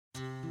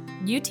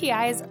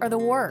UTIs are the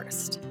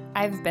worst.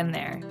 I've been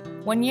there.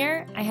 One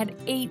year, I had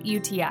 8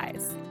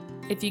 UTIs.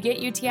 If you get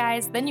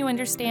UTIs, then you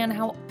understand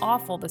how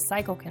awful the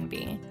cycle can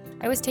be.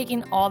 I was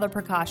taking all the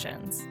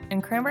precautions,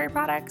 and cranberry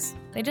products,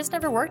 they just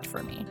never worked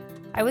for me.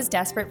 I was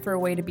desperate for a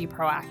way to be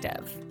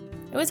proactive.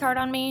 It was hard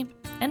on me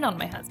and on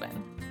my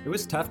husband. It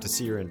was tough to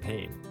see her in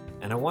pain,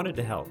 and I wanted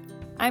to help.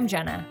 I'm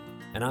Jenna.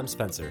 And I'm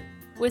Spencer.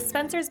 With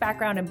Spencer's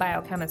background in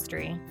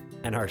biochemistry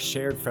and our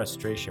shared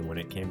frustration when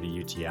it came to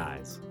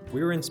UTIs,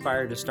 we were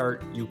inspired to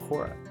start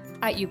Eucora.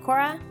 At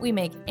Eucora, we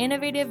make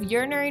innovative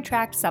urinary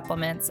tract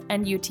supplements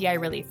and UTI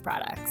relief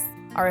products.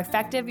 Our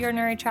effective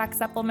urinary tract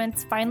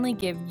supplements finally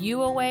give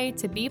you a way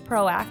to be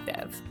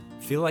proactive.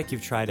 Feel like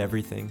you've tried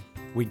everything?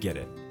 We get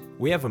it.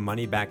 We have a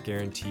money-back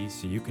guarantee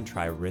so you can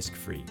try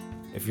risk-free.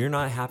 If you're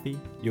not happy,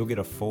 you'll get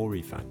a full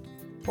refund.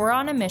 We're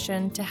on a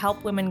mission to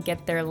help women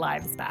get their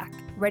lives back.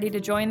 Ready to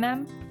join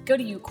them? Go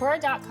to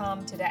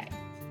Eucora.com today.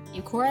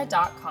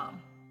 Eucora.com.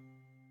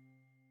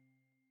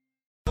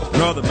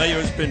 No, the mayor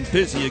has been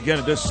busy again.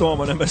 I just saw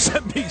him on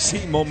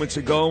MSNBC moments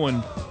ago,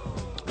 and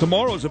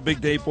tomorrow's a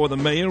big day for the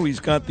mayor. He's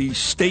got the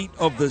State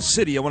of the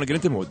City. I want to get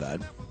into more with that.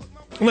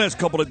 The last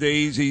couple of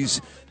days,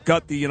 he's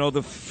got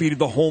the Feed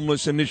the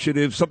Homeless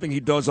initiative, something he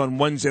does on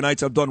Wednesday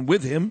nights. I've done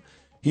with him.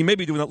 He may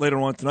be doing that later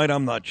on tonight.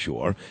 I'm not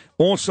sure.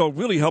 Also,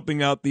 really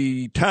helping out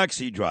the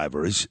taxi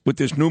drivers with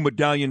this new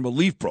medallion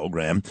relief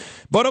program.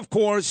 But, of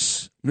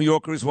course, New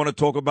Yorkers want to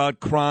talk about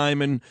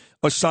crime and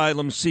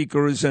asylum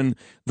seekers and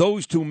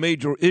those two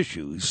major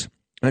issues.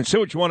 And say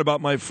what you want about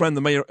my friend,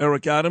 the mayor,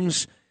 Eric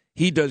Adams.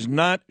 He does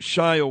not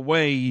shy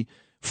away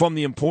from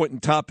the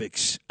important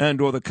topics and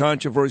or the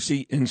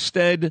controversy.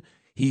 Instead,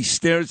 he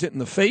stares it in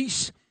the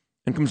face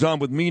and comes on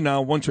with me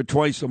now once or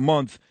twice a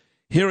month.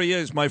 Here he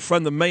is, my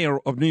friend, the mayor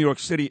of New York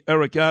City,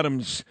 Eric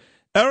Adams.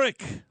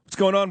 Eric, what's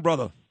going on,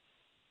 brother?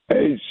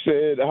 Hey,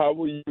 Sid,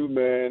 how are you,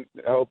 man?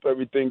 I hope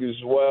everything is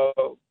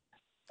well.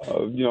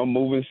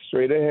 Moving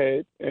straight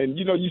ahead. And,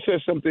 you said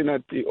something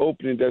at the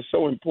opening that's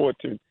so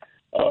important.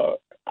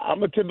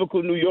 I'm a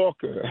typical New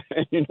Yorker.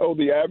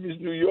 The average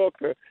New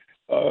Yorker,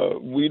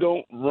 we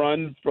don't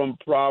run from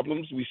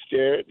problems. We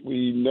stare it.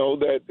 We know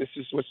that this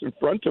is what's in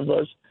front of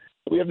us.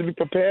 We have to be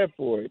prepared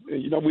for it.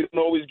 We don't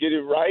always get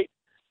it right.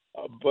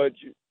 But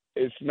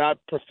it's not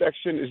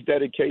perfection, it's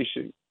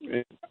dedication.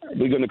 And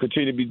we're going to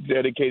continue to be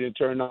dedicated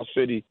to turn our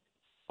city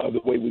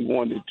the way we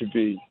want it to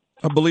be.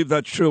 I believe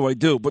that's true, I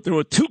do. But there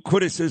are two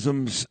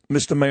criticisms,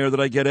 Mr. Mayor, that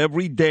I get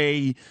every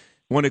day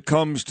when it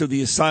comes to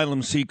the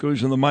asylum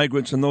seekers and the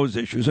migrants and those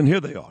issues. And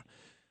here they are.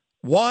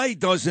 Why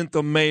doesn't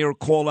the mayor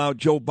call out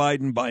Joe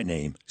Biden by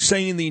name,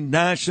 saying the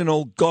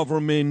national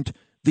government,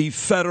 the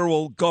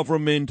federal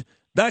government?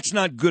 That's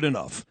not good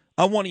enough.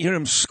 I want to hear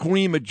him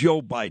scream at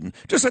Joe Biden.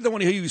 Just like I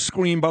want to hear you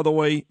scream, by the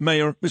way,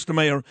 Mayor, Mr.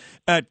 Mayor,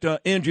 at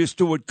Andrea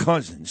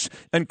Stewart-Cousins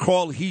and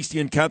Carl Heastie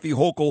and Kathy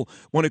Hochul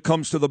when it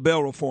comes to the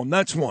bail reform.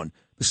 That's one.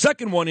 The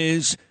second one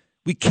is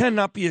we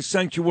cannot be a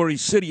sanctuary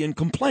city and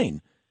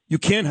complain. You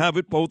can't have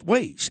it both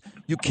ways.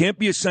 You can't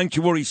be a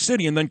sanctuary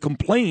city and then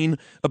complain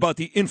about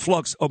the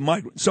influx of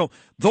migrants. So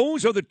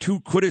those are the two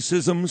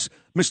criticisms,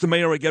 Mr.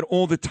 Mayor, I get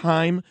all the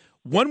time.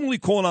 When will he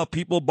call out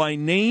people by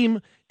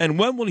name, and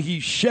when will he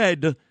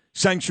shed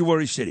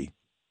sanctuary city?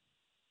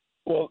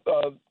 Well,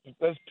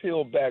 let's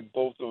peel back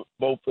both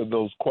of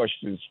those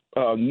questions.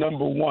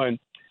 Number one,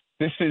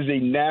 this is a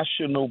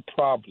national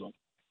problem,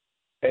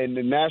 and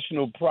the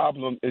national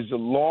problem is a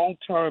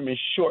long-term and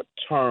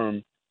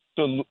short-term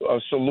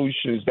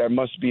solutions that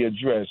must be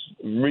addressed.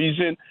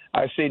 Reason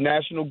I say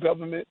national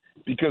government,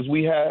 because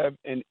we have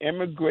an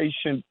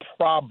immigration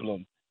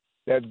problem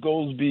that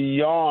goes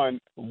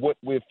beyond what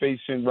we're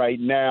facing right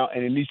now,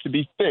 and it needs to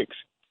be fixed.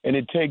 And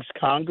it takes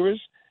Congress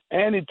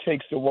and it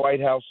takes the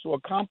White House to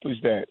accomplish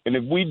that. And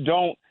if we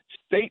don't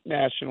state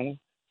national,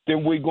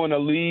 then we're going to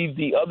leave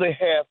the other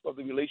half of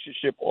the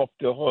relationship off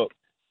the hook.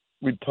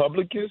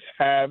 Republicans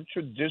have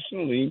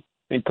traditionally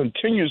and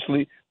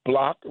continuously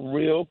blocked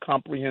real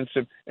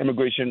comprehensive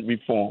immigration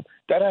reform.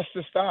 That has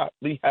to stop.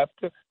 We have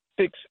to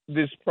fix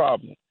this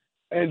problem.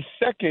 And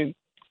second,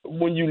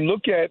 when you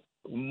look at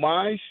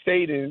my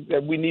stating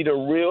that we need a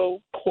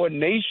real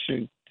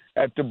coordination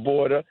at the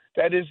border,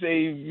 that is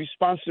a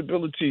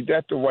responsibility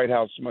that the White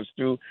House must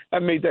do. I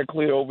made that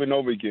clear over and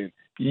over again.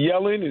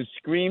 Yelling and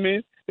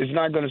screaming is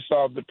not going to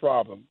solve the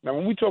problem. Now,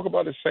 when we talk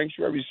about a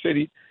sanctuary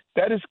city,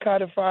 that is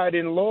codified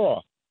in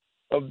law.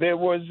 There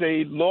was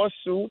a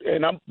lawsuit,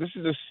 and this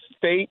is a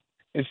state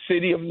and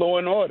city of law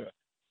and order.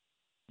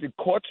 The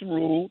courts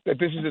ruled that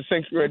this is a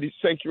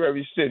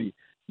sanctuary city.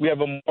 We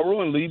have a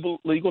moral and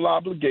legal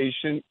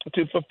obligation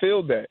to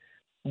fulfill that.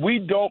 We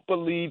don't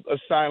believe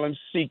asylum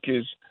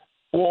seekers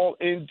fall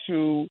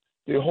into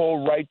the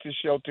whole right to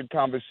shelter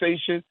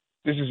conversation.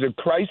 This is a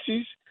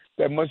crisis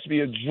that must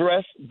be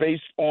addressed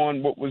based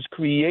on what was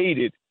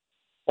created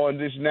on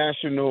this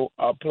national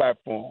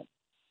platform.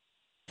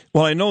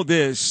 Well, I know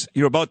this.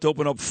 You're about to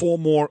open up 4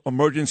 more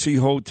emergency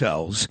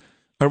hotels.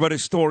 I read a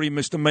story,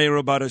 Mr. Mayor,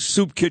 about a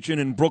soup kitchen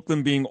in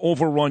Brooklyn being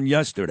overrun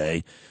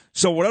yesterday.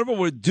 So whatever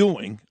we're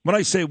doing, when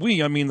I say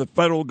we, I mean the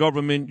federal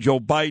government, Joe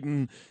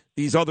Biden,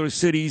 these other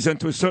cities, and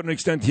to a certain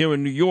extent here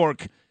in New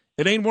York,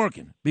 it ain't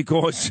working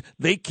because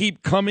they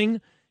keep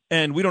coming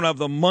and we don't have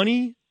the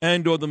money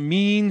and or the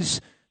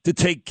means to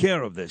take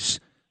care of this.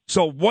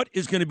 So what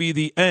is going to be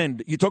the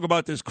end? You talk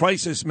about this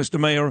crisis, Mr.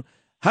 Mayor.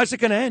 How's it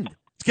going to end?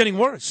 It's getting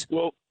worse.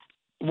 Well,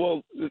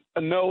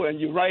 no, and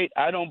you're right.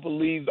 I don't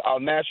believe our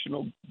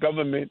national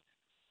government,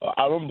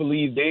 I don't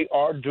believe they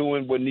are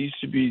doing what needs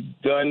to be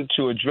done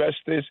to address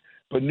this,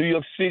 but New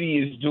York City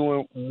is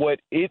doing what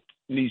it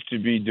needs to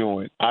be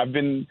doing. I've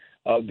been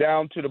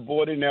down to the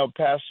border in El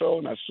Paso,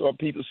 and I saw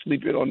people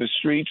sleeping on the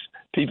streets,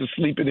 people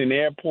sleeping in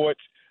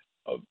airports.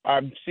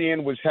 I'm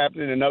seeing what's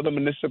happening in other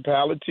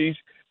municipalities.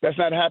 That's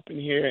not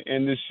happening here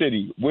in the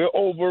city. We're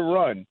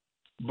overrun,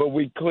 but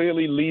we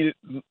clearly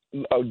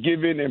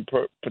giving and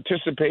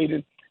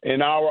participating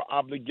in our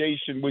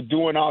obligation. We're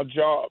doing our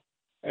job.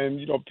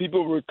 And,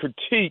 people will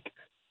critique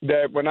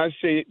that when I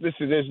say,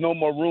 listen, there's no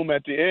more room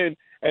at the end.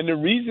 And the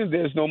reason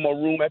there's no more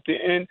room at the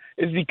end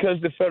is because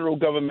the federal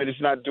government is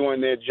not doing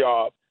their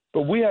job.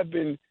 But we have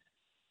been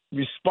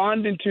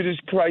responding to this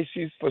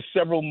crisis for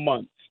several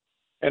months.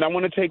 And I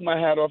want to take my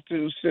hat off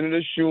to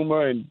Senator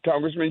Schumer and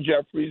Congressman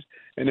Jeffries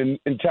and the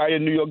entire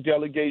New York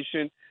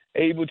delegation,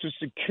 able to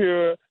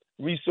secure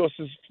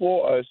resources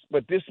for us.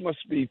 But this must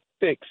be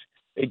fixed.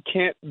 It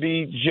can't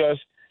be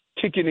just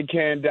kicking the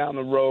can down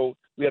the road.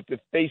 We have to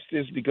face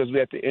this because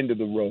we're at the end of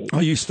the road.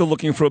 Are you still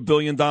looking for $1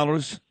 billion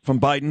from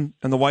Biden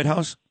and the White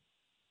House?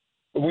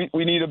 We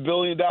need $1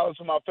 billion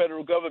from our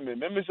federal government.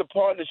 Remember, it's a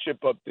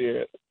partnership up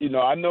there.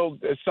 I know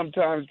that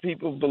sometimes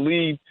people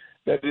believe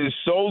that it is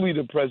solely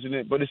the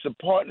president, but it's a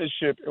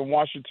partnership in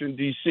Washington,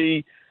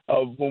 D.C.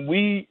 When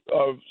we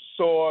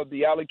saw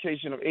the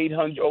allocation of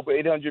over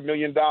 $800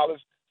 million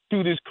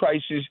through this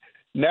crisis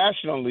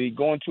nationally,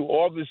 going to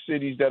all the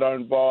cities that are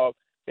involved,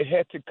 it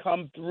had to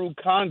come through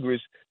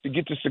Congress to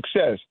get to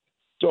success.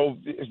 So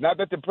it's not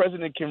that the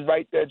president can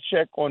write that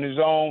check on his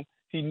own.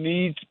 He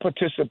needs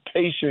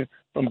participation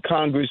from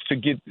Congress to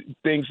get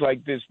things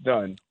like this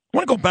done. I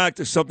want to go back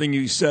to something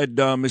you said,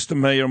 Mr.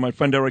 Mayor, my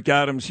friend Eric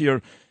Adams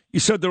here. You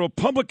said the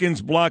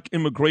Republicans block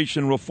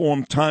immigration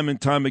reform time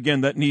and time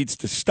again. That needs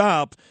to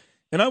stop.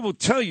 And I will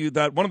tell you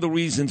that one of the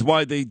reasons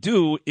why they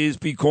do is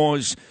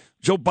because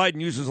Joe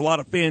Biden uses a lot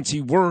of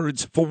fancy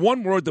words for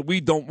one word that we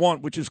don't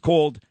want, which is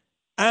called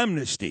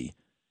amnesty.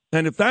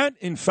 And if that,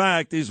 in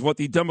fact, is what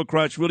the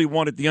Democrats really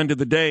want at the end of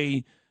the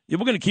day, we're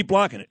going to keep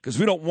blocking it because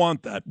we don't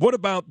want that. What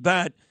about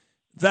that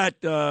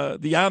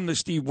the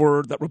amnesty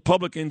word that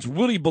Republicans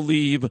really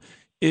believe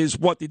is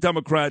what the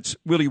Democrats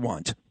really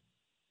want?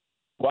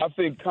 Well, I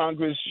think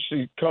Congress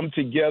should come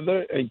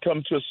together and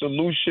come to a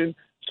solution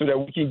so that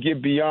we can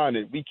get beyond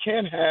it. We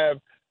can't have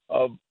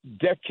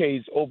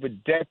decades over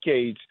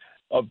decades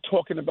of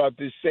talking about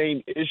this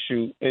same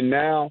issue, and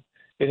now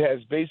it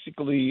has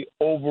basically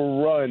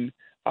overrun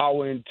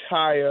our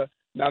entire,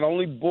 not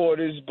only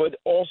borders, but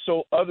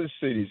also other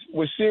cities.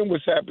 We're seeing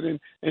what's happening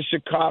in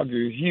Chicago,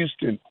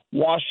 Houston,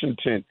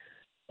 Washington,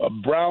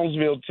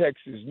 Brownsville,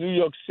 Texas, New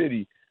York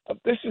City.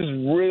 This is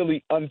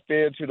really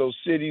unfair to those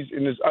cities,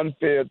 and it's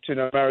unfair to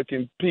the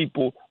American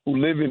people who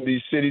live in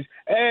these cities,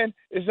 and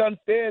it's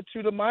unfair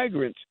to the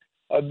migrants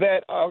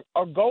that are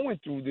going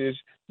through this.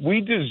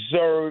 We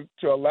deserve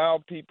to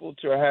allow people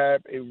to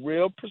have a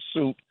real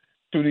pursuit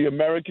to the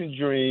American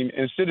dream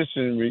and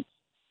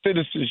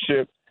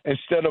citizenship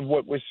instead of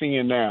what we're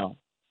seeing now.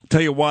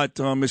 Tell you what,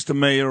 Mr.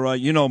 Mayor,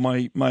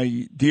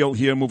 my deal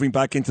here moving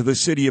back into the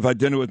city. You've had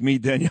dinner with me,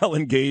 Danielle,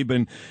 and Gabe,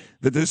 and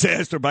the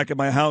disaster back at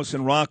my house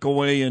in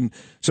Rockaway. And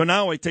so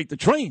now I take the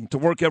train to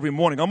work every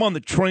morning. I'm on the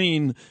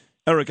train,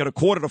 Eric, at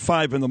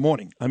 4:45 in the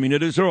morning. I mean,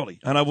 it is early.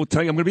 And I will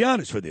tell you, I'm going to be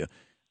honest with you.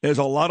 There's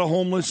a lot of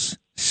homeless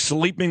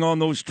sleeping on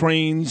those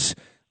trains,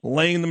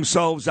 laying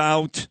themselves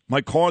out.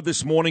 My car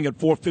this morning at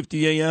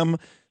 4:50 a.m.,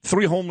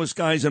 3 homeless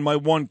guys in my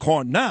one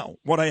car. Now,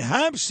 what I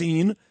have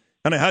seen,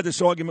 and I had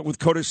this argument with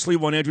Curtis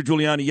Sliwa and Andrew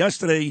Giuliani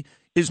yesterday,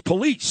 is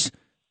police.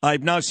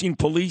 I've now seen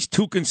police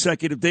 2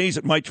 consecutive days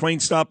at my train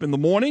stop in the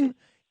morning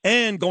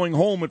and going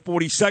home at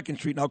 42nd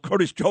Street. Now,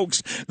 Curtis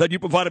jokes that you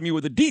provided me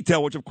with a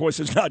detail, which, of course,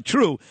 is not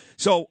true.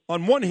 So,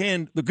 on one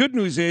hand, the good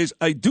news is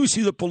I do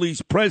see the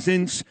police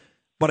presence,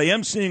 but I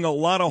am seeing a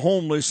lot of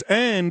homeless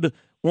and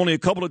only a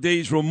couple of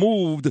days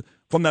removed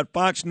from that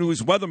Fox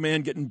News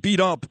weatherman getting beat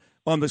up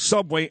on the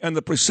subway. And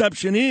the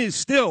perception is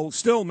still,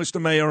 Mr.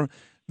 Mayor,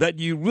 that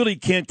you really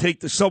can't take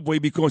the subway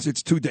because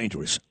it's too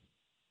dangerous.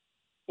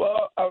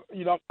 Well,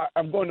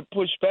 I'm going to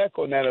push back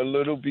on that a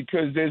little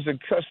because there's a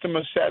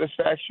customer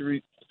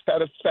satisfactory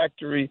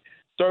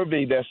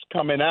survey that's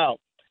coming out,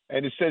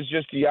 and it says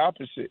just the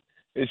opposite.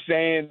 It's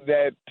saying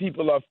that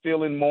people are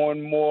feeling more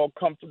and more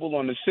comfortable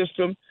on the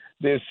system.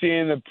 They're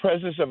seeing the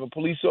presence of a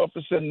police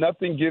officer.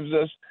 Nothing gives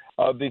us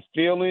the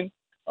feeling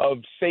of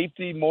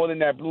safety more than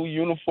that blue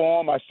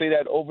uniform. I say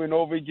that over and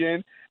over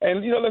again.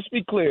 And, let's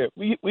be clear.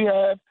 We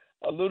have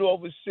a little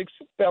over 6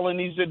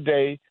 felonies a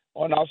day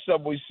on our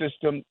subway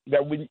system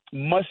that we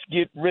must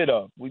get rid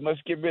of. We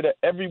must get rid of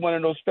every one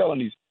of those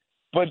felonies.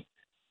 But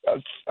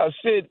I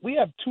said we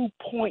have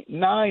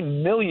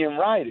 2.9 million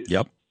riders.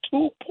 Yep.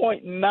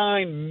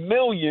 2.9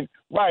 million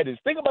riders.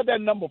 Think about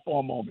that number for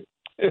a moment.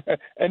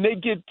 And they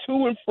get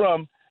to and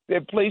from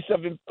their place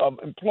of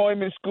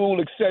employment,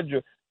 school,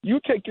 etc. You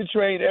take the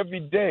train every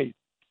day.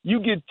 You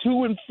get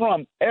to and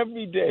from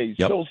every day.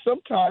 Yep. So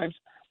sometimes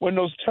when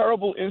those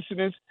terrible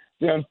incidents,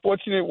 the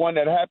unfortunate one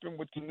that happened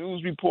with the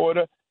news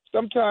reporter,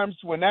 sometimes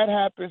when that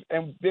happens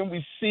and then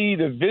we see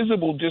the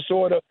visible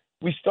disorder,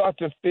 we start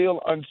to feel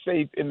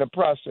unsafe in the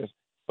process.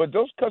 But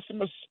those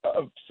customer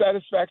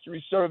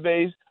satisfactory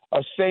surveys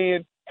are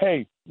saying,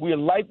 hey, we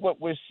like what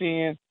we're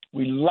seeing.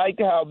 We like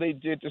how they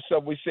did the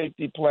subway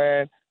safety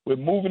plan. We're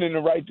moving in the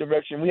right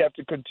direction. We have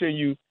to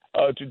continue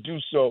to do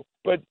so.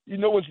 But you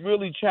know what's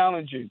really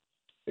challenging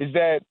is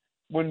that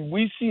when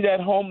we see that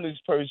homeless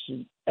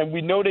person and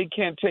we know they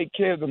can't take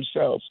care of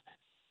themselves,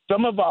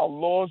 some of our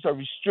laws are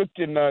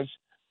restricting us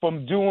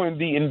from doing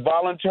the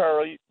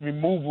involuntary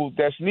removal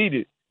that's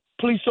needed.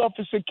 Police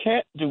officer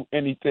can't do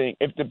anything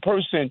if the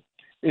person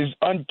is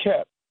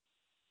unkept,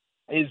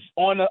 is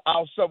on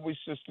our subway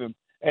system,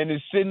 and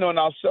is sitting on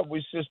our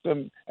subway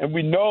system, and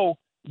we know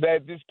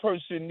that this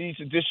person needs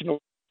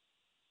additional.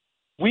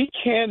 We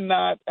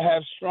cannot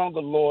have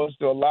stronger laws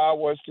to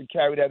allow us to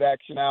carry that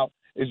action out.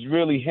 It's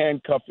really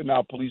handcuffing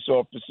our police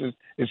officers.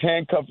 It's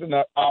handcuffing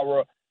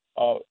our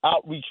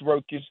outreach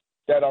workers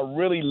that are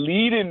really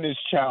leading this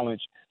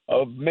challenge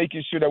of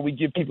making sure that we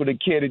give people the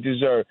care they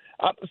deserve.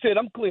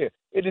 I'm clear.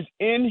 It is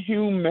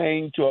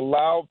inhumane to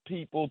allow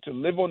people to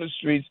live on the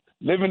streets,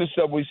 live in the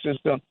subway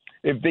system,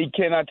 if they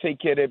cannot take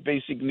care of their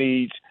basic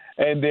needs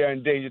and they're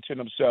in danger to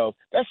themselves.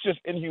 That's just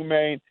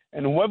inhumane.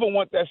 And whoever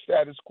wants that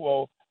status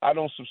quo, I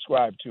don't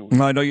subscribe to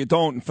it. I know you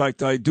don't. In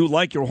fact, I do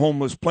like your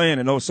homeless plan.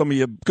 I know some of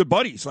your good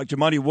buddies, like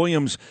Jumaane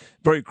Williams,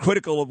 very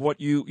critical of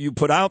what you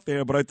put out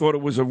there, but I thought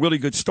it was a really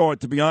good start,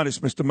 to be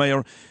honest, Mr.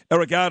 Mayor.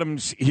 Eric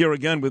Adams here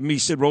again with me,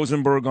 Sid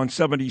Rosenberg, on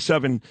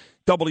 77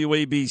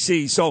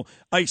 WABC. So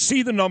I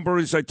see the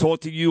numbers. I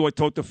talked to you. I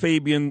talked to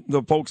Fabian,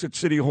 the folks at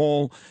City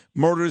Hall.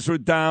 Murders are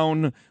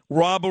down.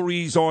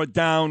 Robberies are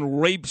down.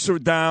 Rapes are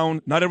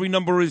down. Not every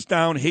number is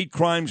down. Hate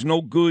crimes,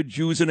 no good.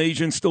 Jews and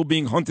Asians still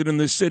being hunted in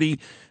this city.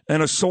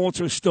 And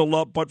assaults are still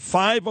up. But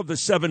 5 of the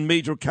 7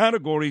 major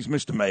categories,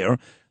 Mr. Mayor,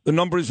 the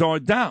numbers are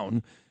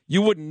down.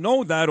 You wouldn't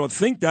know that or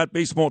think that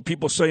based on what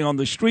people say on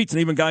the streets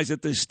and even guys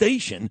at this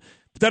station.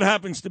 But that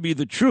happens to be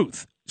the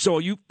truth. So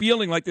are you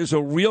feeling like there's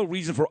a real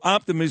reason for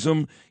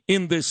optimism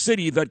in this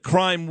city that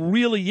crime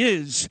really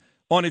is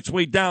on its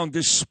way down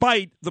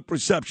despite the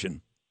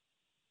perception?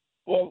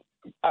 Well,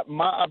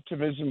 my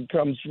optimism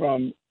comes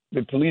from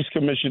the police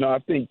commissioner. I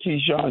think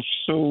Keechant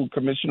Sewell,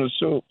 Commissioner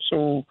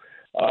Sewell,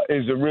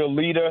 is a real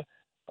leader.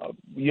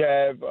 We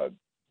have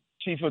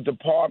Chief of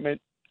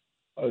Department,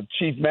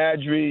 Chief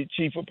Madry,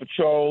 Chief of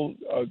Patrol,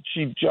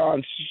 Chief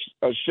John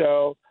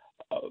Shell.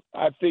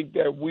 I think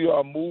that we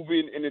are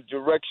moving in a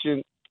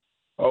direction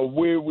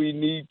where we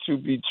need to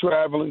be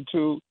traveling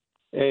to,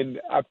 and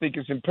I think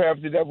it's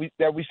imperative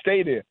that we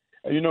stay there.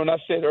 And I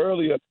said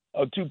earlier,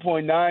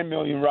 2.9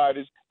 million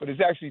riders, but it's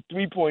actually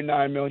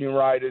 3.9 million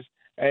riders,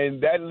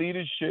 and that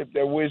leadership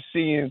that we're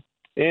seeing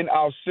in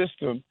our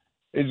system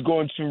is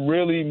going to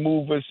really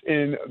move us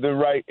in the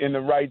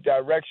right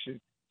direction.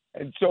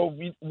 And so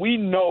we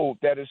know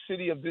that a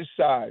city of this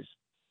size,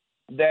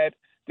 that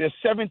there's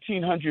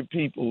 1,700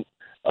 people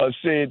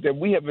said that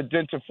we have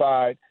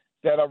identified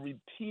that are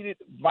repeated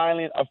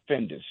violent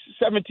offenders,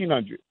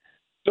 1,700.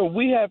 So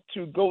we have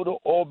to go to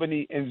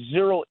Albany and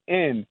zero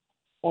in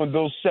on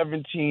those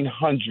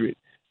 1,700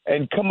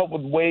 and come up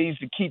with ways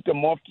to keep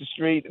them off the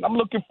street. And I'm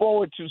looking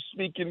forward to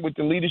speaking with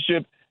the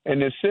leadership in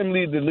the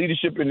Assembly, the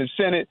leadership in the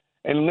Senate,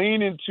 and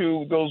lean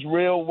into those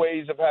real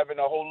ways of having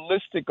a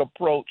holistic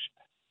approach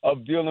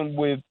of dealing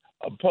with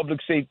public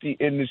safety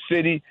in the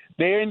city.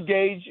 They're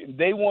engaged.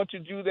 They want to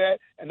do that,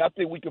 and I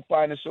think we can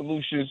find the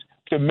solutions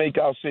to make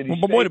our city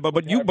safe.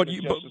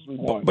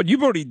 But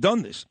you've already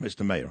done this,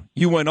 Mr. Mayor.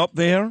 You went up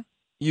there.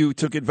 You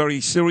took it very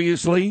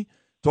seriously,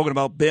 talking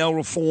about bail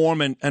reform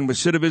and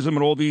recidivism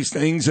and all these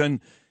things. And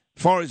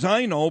as far as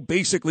I know,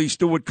 basically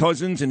Stuart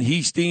Cousins and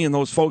Heastie and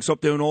those folks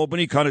up there in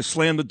Albany kind of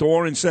slammed the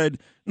door and said,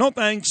 no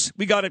thanks,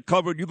 we got it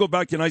covered. You go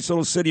back to your nice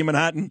little city of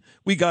Manhattan,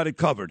 we got it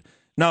covered.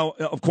 Now,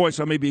 of course,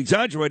 I may be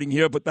exaggerating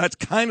here, but that's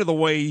kind of the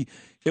way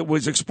it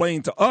was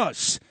explained to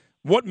us.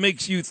 What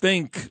makes you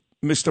think,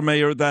 Mr.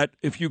 Mayor, that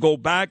if you go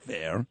back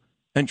there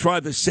and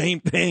try the same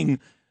thing,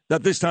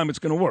 that this time it's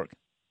going to work?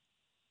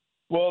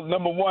 Well,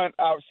 number one,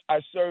 I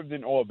served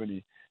in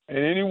Albany, and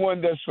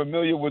anyone that's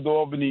familiar with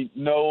Albany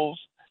knows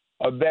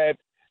that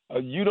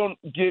you don't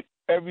get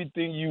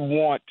everything you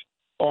want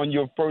on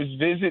your first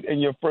visit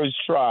and your first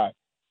try.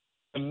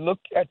 Look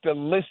at the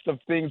list of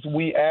things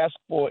we asked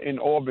for in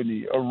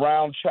Albany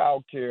around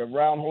child care,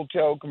 around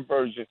hotel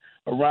conversion,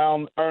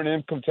 around earned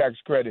income tax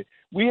credit.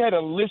 We had a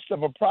list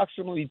of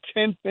approximately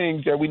 10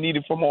 things that we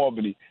needed from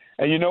Albany.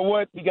 And you know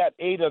what? We got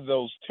 8 of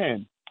those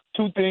 10.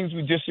 2 things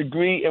we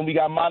disagree, and we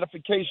got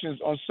modifications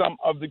on some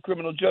of the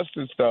criminal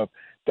justice stuff.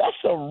 That's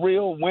a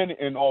real win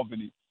in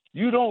Albany.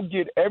 You don't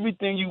get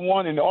everything you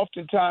want, and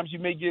oftentimes you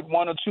may get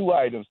 1 or 2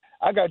 items.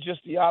 I got just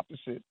the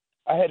opposite.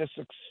 I had a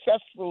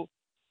successful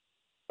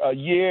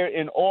year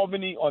in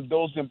Albany on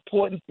those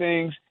important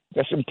things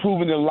that's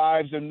improving the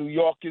lives of New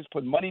Yorkers,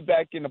 put money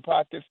back in the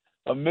pockets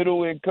of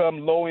middle-income,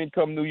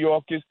 low-income New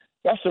Yorkers.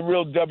 That's a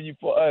real W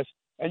for us.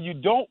 And you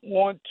don't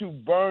want to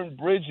burn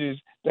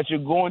bridges that you're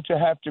going to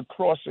have to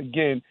cross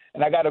again.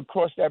 And I got to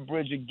cross that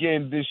bridge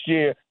again this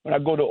year when I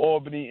go to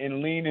Albany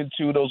and lean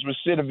into those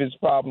recidivist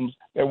problems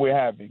that we're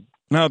having.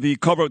 Now, the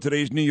cover of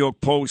today's New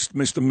York Post,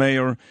 Mr.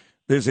 Mayor,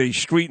 there's a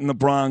street in the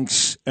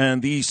Bronx,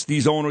 and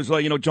these owners,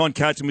 like, John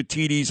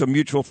Catsimatidis, a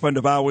mutual friend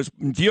of ours,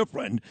 dear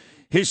friend,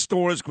 his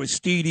stores,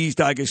 Christidis,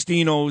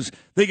 D'Agostino's,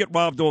 they get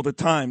robbed all the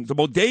time. The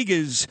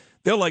bodegas,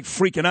 they're like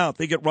freaking out.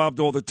 They get robbed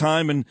all the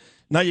time, and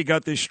now you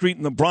got this street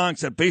in the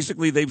Bronx that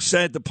basically they've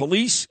said the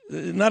police,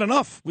 not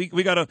enough.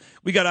 We got to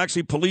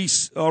actually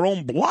police our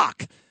own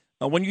block.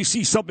 When you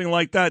see something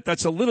like that,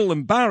 that's a little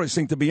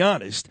embarrassing, to be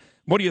honest.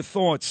 What are your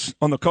thoughts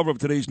on the cover of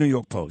today's New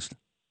York Post?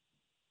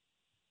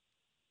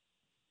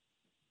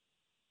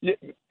 Yeah,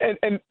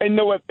 and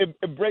know what?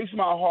 It breaks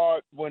my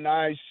heart when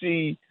I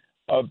see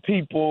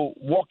people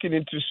walking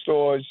into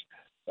stores,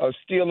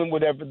 stealing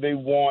whatever they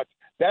want.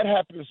 That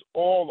happens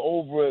all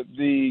over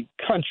the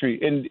country.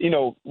 And,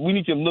 we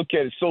need to look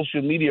at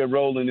social media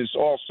role in this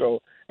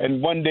also.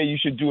 And one day you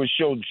should do a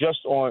show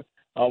just on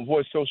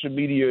what social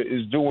media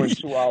is doing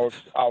to our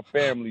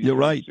families. You're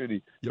right. In the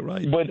city. You're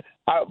right. But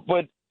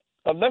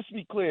let's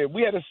be clear.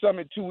 We had a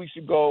summit 2 weeks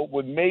ago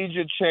with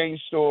major chain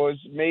stores,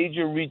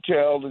 major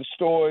retail and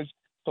stores,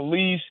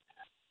 police,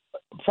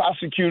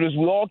 prosecutors.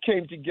 We all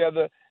came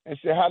together and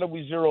said, how do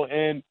we zero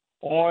in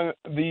on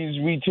these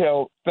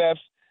retail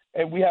thefts?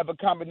 And we have a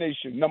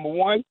combination. Number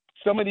one,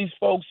 some of these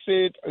folks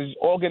said is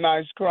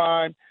organized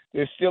crime.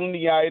 They're stealing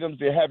the items.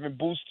 They're having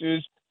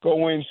boosters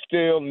go in,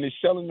 steal, and they're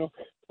selling them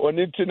on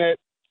the internet.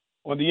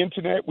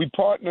 We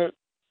partnered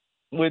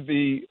with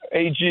the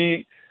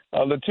AG,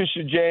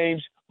 Letitia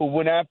James, who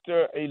went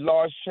after a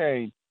large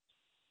chain.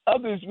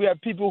 Others, we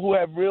have people who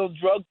have real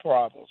drug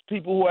problems,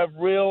 people who have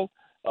real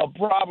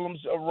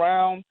problems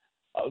around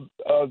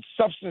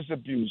substance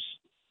abuse.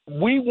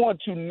 We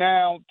want to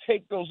now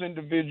take those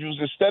individuals,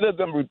 instead of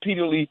them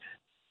repeatedly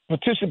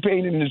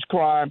participating in this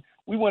crime,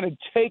 we want to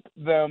take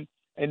them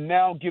and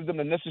now give them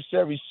the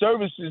necessary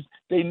services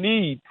they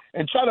need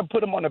and try to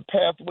put them on a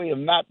pathway of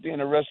not being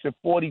arrested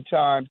 40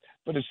 times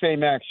for the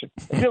same action.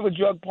 If you have a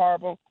drug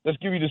problem, let's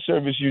give you the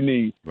service you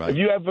need. Right. If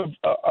you have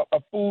a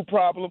food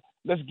problem,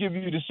 let's give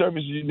you the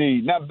service you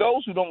need. Now,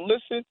 those who don't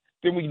listen,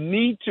 then we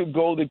need to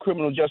go the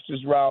criminal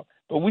justice route,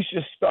 but we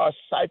should start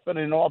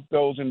siphoning off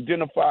those and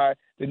identify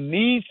the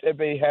needs that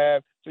they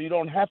have so you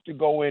don't have to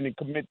go in and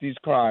commit these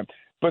crimes.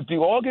 But the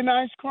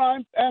organized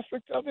crime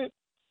aspect of it,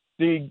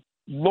 the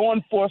law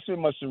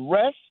enforcement must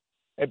arrest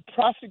and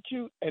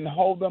prosecute and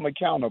hold them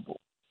accountable.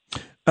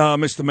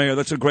 Mr. Mayor,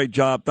 that's a great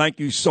job. Thank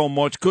you so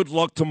much. Good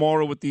luck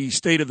tomorrow with the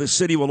state of the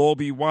city. We'll all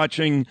be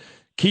watching.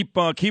 Keep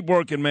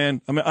working,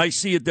 man. I mean, I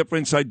see a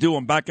difference. I do.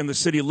 I'm back in the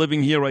city,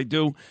 living here. I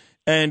do.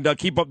 And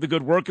keep up the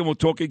good work, and we'll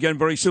talk again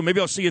very soon. Maybe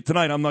I'll see you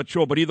tonight. I'm not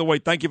sure. But either way,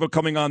 thank you for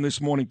coming on this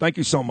morning. Thank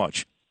you so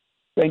much.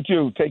 Thank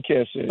you. Take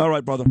care, sir. All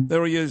right, brother.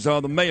 There he is,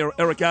 the mayor,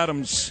 Eric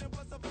Adams.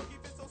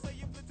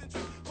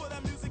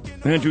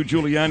 Andrew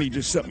Giuliani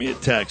just sent me a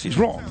text. He's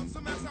wrong.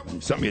 He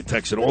sent me a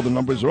text that all the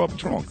numbers are up.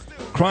 It's wrong.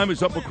 Crime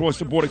is up across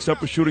the board except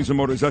for shootings and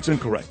murders. That's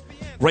incorrect.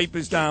 Rape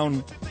is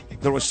down.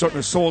 There are certain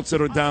assaults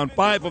that are down.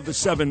 5 of the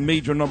 7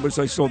 major numbers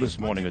I saw this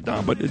morning are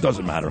down, but it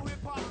doesn't matter.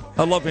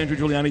 I love Andrew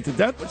Giuliani to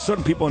death, but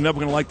certain people are never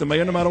going to like the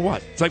mayor no matter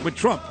what. It's like with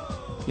Trump.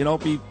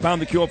 If he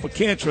found the cure for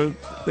cancer,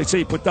 they say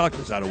he put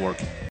doctors out of work.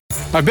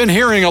 I've been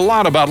hearing a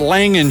lot about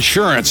Lang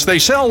Insurance. They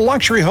sell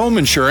luxury home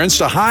insurance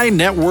to high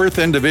net worth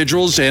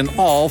individuals in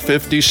all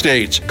 50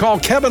 states. Call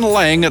Kevin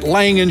Lang at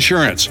Lang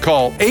Insurance.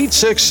 Call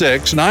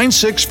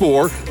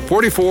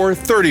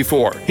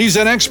 866-964-4434. He's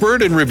an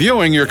expert in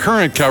reviewing your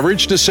current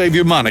coverage to save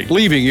you money,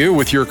 leaving you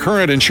with your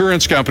current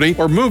insurance company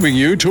or moving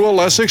you to a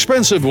less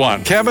expensive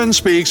one. Kevin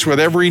speaks with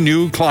every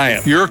new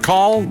client. Your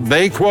call,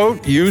 they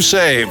quote, you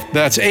save.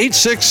 That's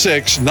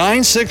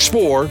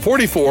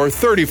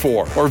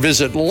 866-964-4434 or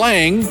visit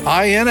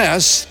langins.com.